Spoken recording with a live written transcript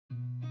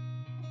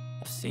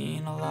I've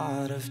seen a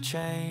lot of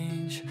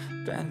change,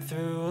 been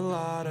through a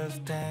lot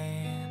of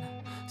pain.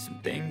 Some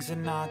things are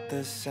not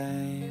the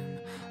same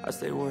as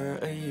they were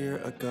a year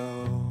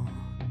ago,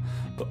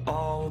 but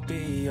all will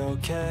be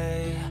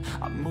okay.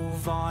 I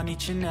move on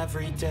each and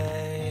every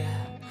day.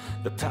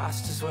 The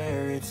past is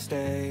where it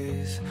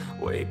stays,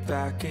 way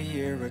back a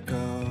year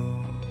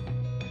ago.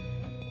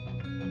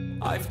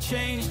 I've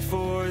changed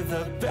for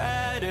the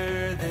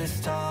better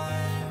this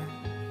time.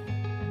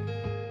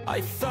 I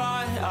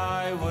thought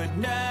I would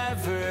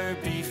never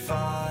be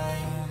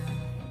fine.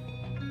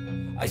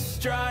 I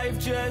strive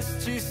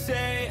just to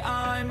say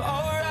I'm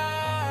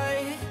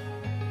alright,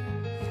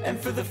 and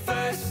for the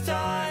first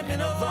time in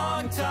a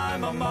long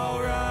time I'm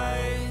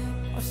alright.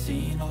 I've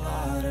seen a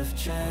lot of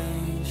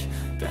change,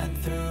 been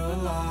through a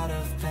lot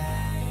of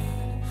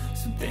pain.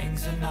 Some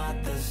things are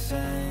not the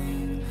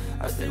same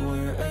as they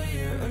were a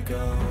year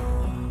ago,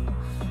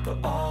 but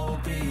all will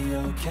be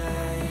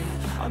okay.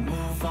 I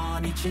move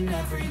on each and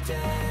every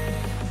day.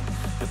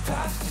 The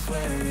past is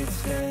where it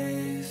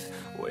stays,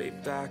 way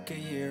back a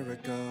year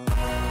ago.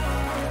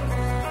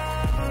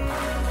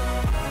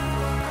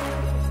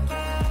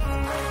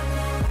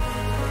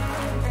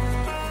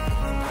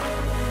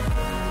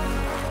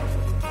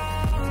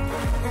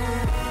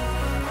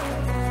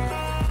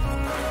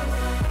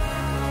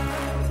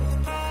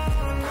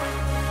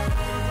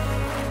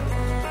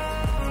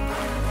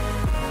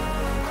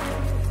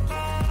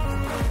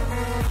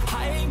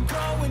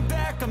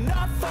 I'm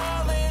not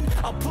falling,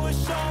 I'll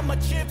push all my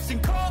chips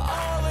and call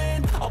all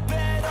in. I'll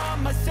bet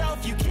on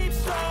myself, you keep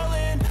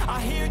stalling.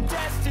 I hear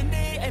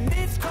destiny and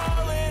it's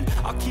calling.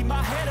 I'll keep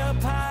my head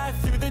up high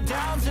through the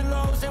downs and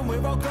lows, and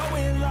we're all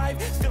going in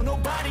life. Still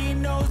nobody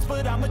knows,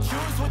 but I'ma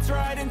choose what's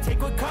right and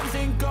take what comes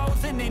and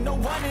goes. And ain't no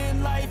one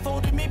in life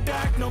holding me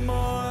back no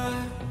more.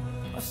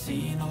 I've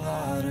seen a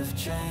lot of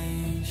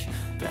change,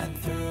 been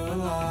through a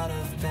lot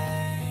of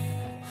pain.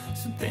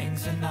 Some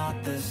things are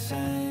not the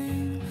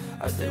same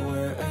as they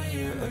were a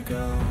year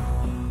ago,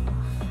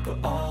 but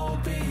all will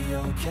be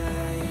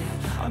okay.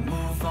 I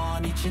move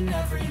on each and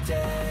every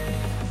day.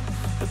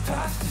 The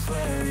past is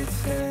where it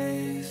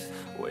stays,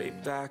 way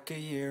back a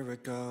year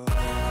ago.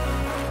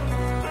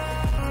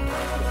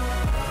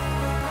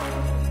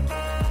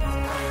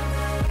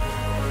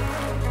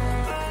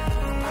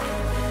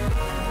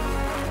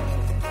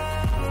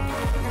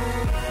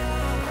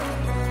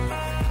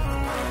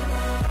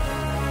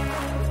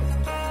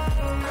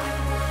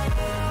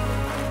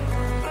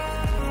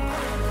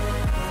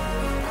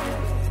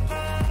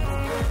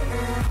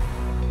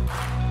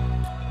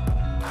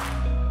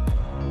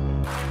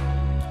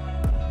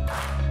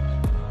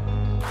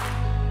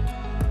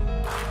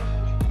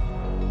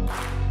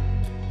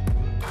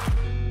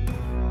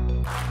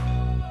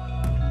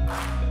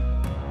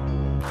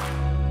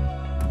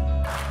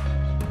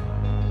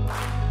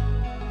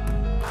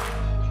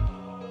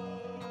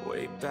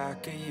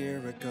 Back a year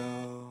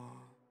ago.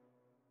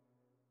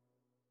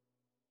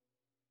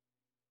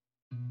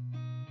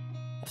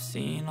 I've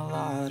seen a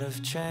lot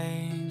of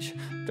change,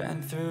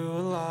 been through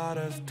a lot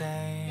of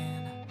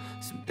pain.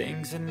 Some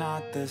things are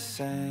not the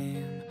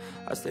same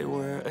as they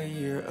were a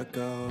year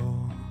ago,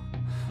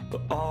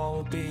 but all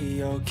will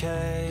be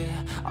okay.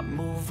 I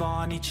move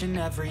on each and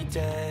every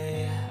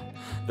day.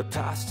 The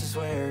past is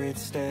where it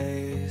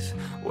stays,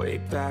 way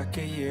back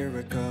a year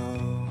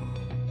ago.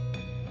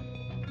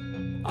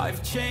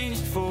 I've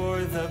changed for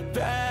the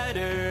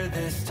better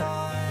this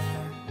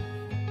time.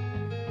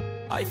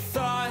 I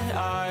thought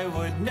I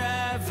would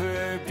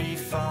never be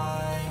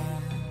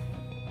fine.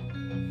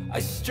 I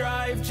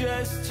strive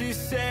just to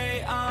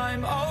say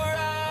I'm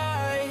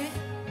alright,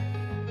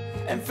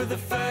 and for the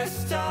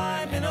first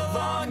time in a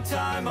long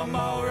time I'm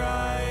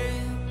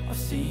alright. I've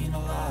seen a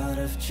lot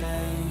of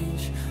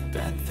change,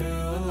 been through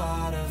a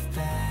lot of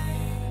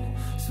pain.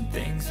 Some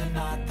things are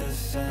not the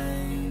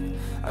same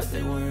as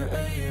they were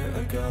a year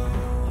ago,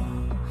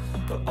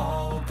 but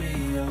all will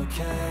be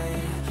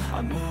okay.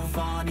 I move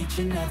on each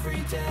and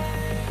every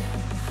day.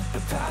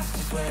 The past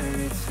is where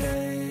it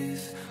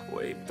stays,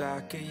 way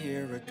back a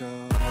year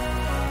ago.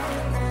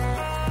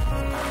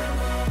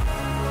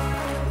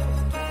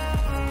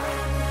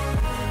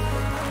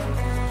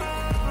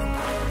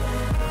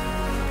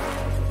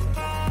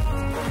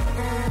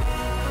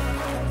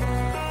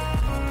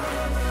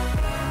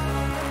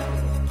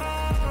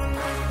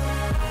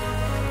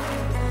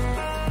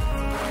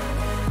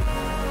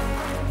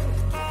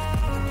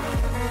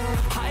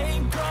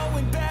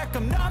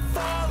 I'm not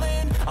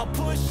falling, I'll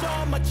push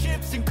all my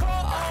chips and call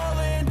all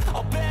in.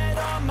 I'll bet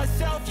on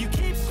myself, you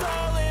keep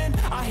stalling.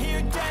 I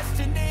hear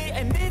destiny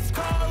and it's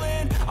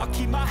calling. I'll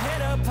keep my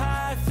head up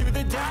high through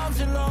the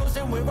downs and lows,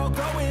 and we're all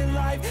going in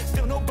life.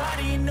 Still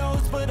nobody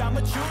knows, but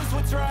I'ma choose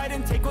what's right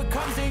and take what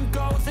comes and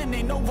goes. And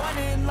ain't no one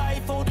in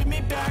life holding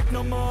me back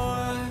no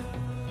more.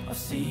 I've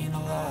seen a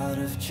lot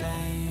of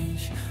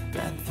change,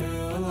 been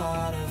through a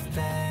lot of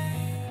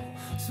pain.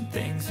 Some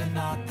things are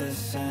not the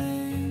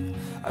same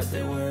as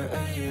they were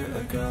a year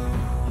ago,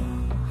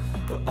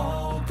 but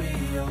all will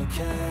be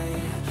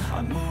okay.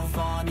 I move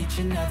on each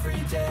and every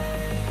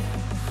day.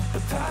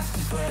 The past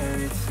is where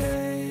it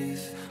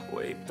stays,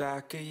 way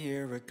back a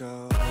year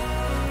ago.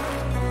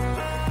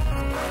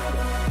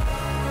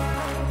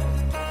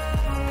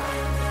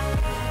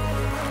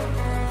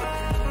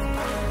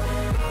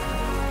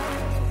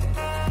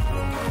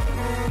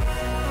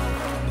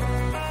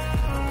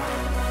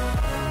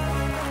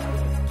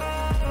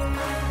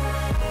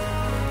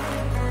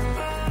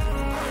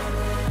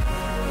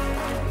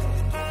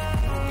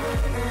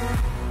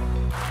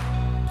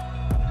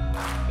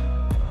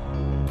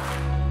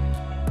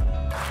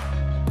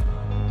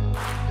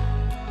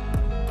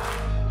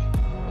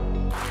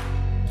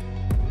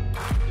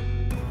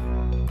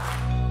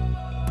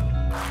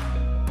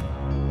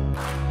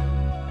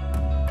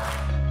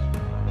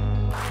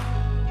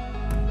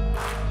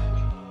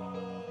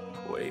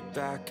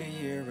 Back a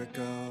year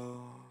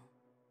ago.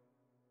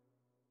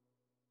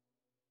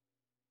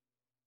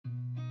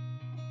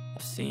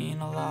 I've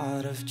seen a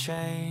lot of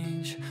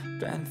change,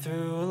 been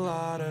through a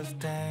lot of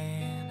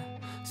pain.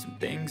 Some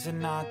things are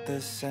not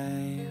the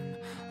same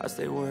as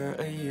they were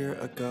a year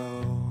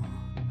ago,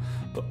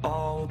 but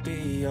all will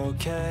be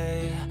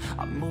okay.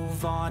 I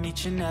move on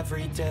each and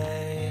every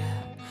day.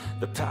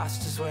 The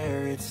past is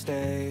where it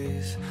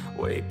stays,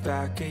 way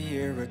back a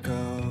year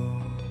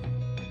ago.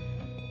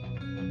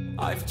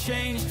 I've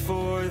changed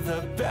for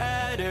the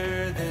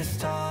better this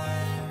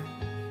time.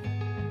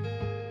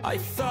 I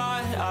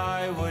thought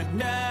I would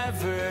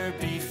never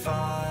be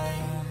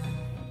fine.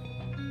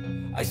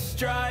 I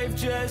strive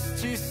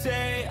just to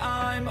say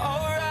I'm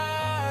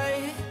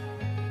alright,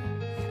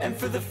 and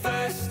for the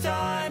first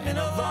time in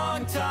a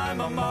long time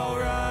I'm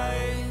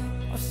alright.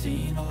 I've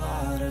seen a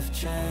lot of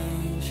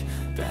change,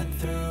 been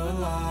through a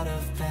lot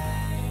of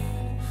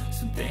pain.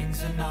 Some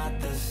things are not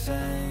the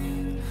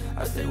same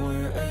as they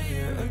were a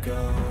year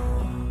ago,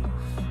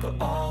 but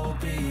all will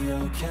be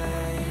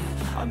okay.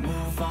 I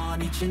move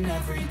on each and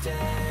every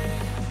day.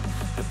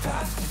 The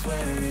past is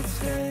where it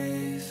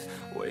stays,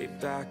 way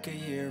back a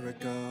year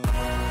ago.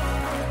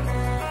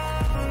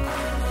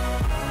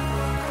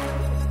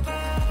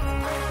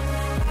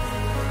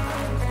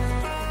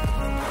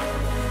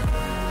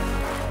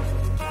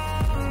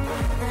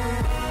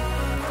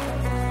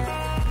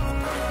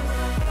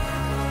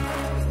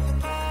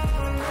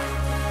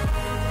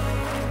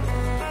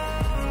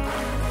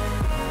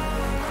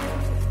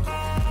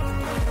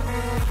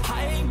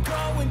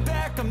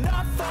 I'm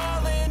not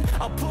falling,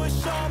 I'll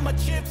push all my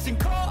chips and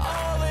call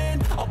all in.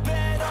 I'll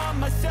bet on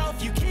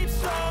myself, you keep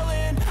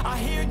stalling. I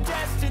hear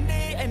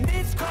destiny and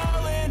it's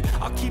calling.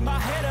 I'll keep my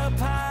head up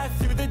high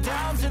through the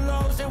downs and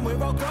lows, and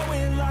where I'll go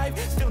in life,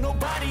 still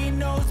nobody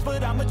knows.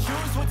 But I'ma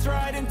choose what's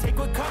right and take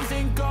what comes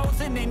and goes,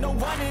 and ain't no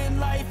one in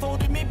life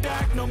holding me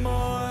back no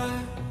more.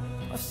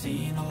 I've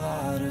seen a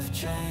lot of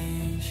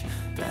change,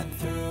 been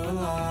through a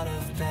lot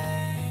of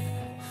pain.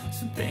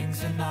 Some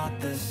things are not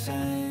the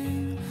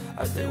same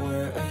as they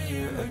were a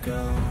year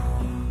ago,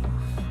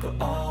 but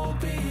all will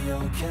be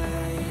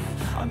okay.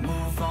 I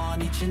move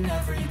on each and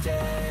every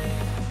day.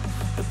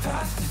 The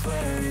past is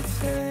where it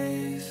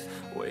stays,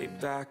 way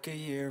back a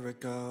year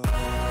ago.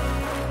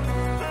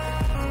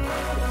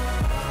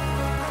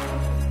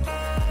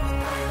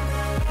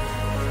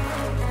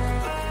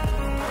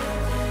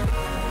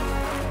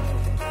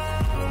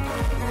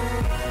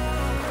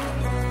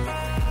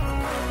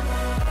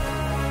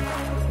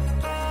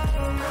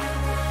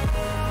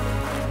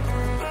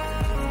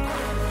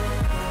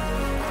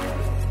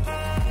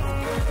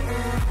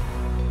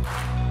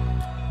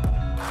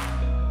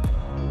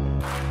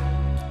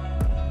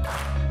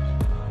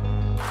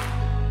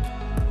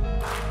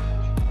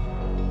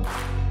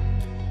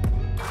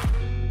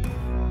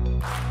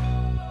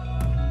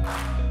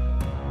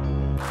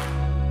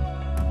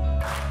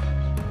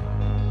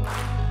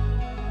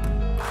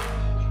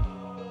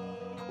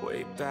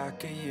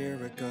 Back a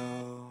year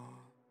ago.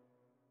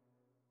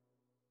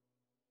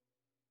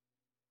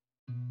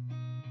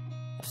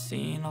 I've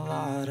seen a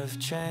lot of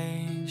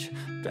change,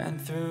 been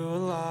through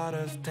a lot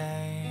of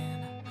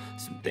pain.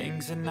 Some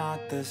things are not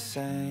the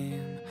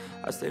same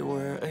as they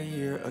were a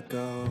year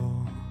ago,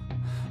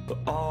 but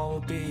all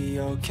will be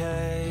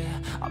okay.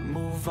 I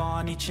move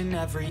on each and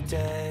every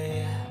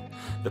day.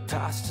 The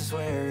past is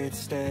where it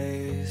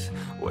stays,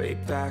 way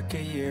back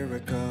a year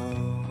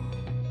ago.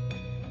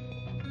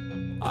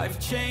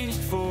 I've changed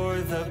for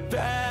the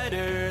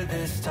better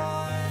this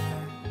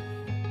time.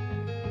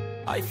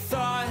 I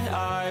thought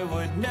I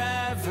would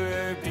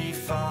never be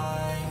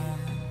fine.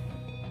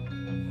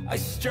 I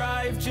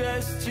strive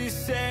just to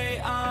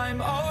say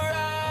I'm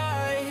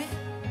alright,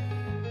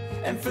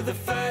 and for the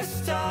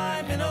first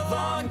time in a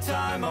long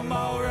time I'm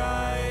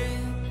alright.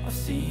 I've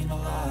seen a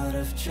lot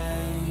of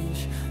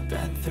change,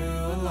 been through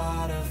a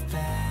lot of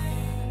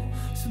pain.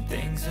 Some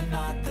things are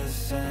not the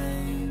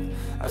same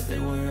as they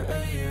were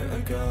a year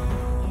ago,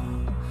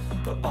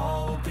 but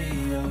all will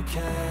be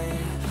okay.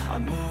 I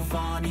move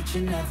on each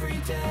and every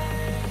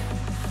day.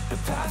 The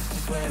past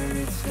is where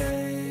it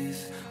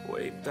stays,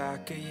 way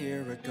back a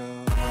year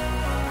ago.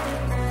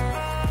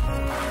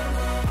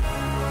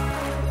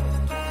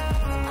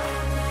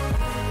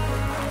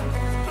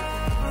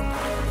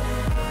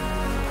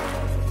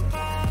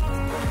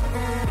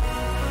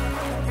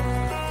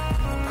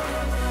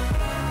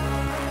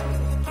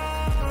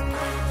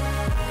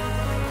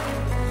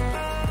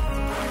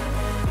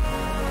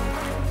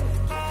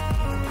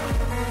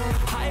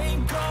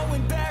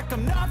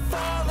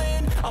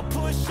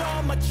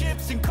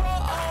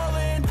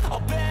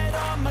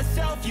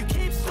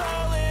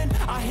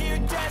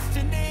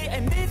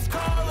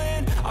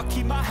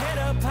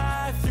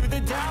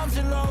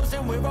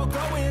 and where I'll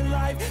go in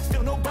life.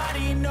 Still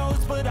nobody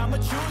knows, but I'ma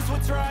choose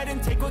what's right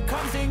and take what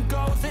comes and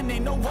goes. And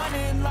ain't no one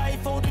in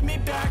life holding me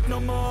back no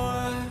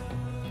more.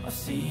 I've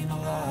seen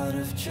a lot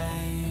of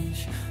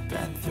change,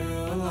 been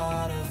through a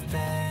lot of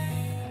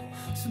pain.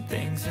 Some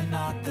things are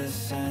not the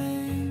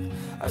same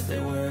as they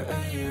were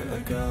a year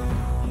ago,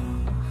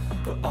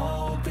 but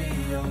all will be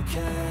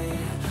okay.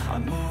 I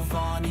move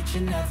on each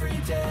and every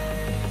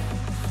day.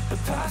 The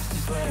past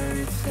is where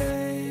it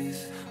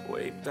stays,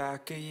 way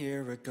back a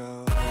year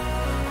ago.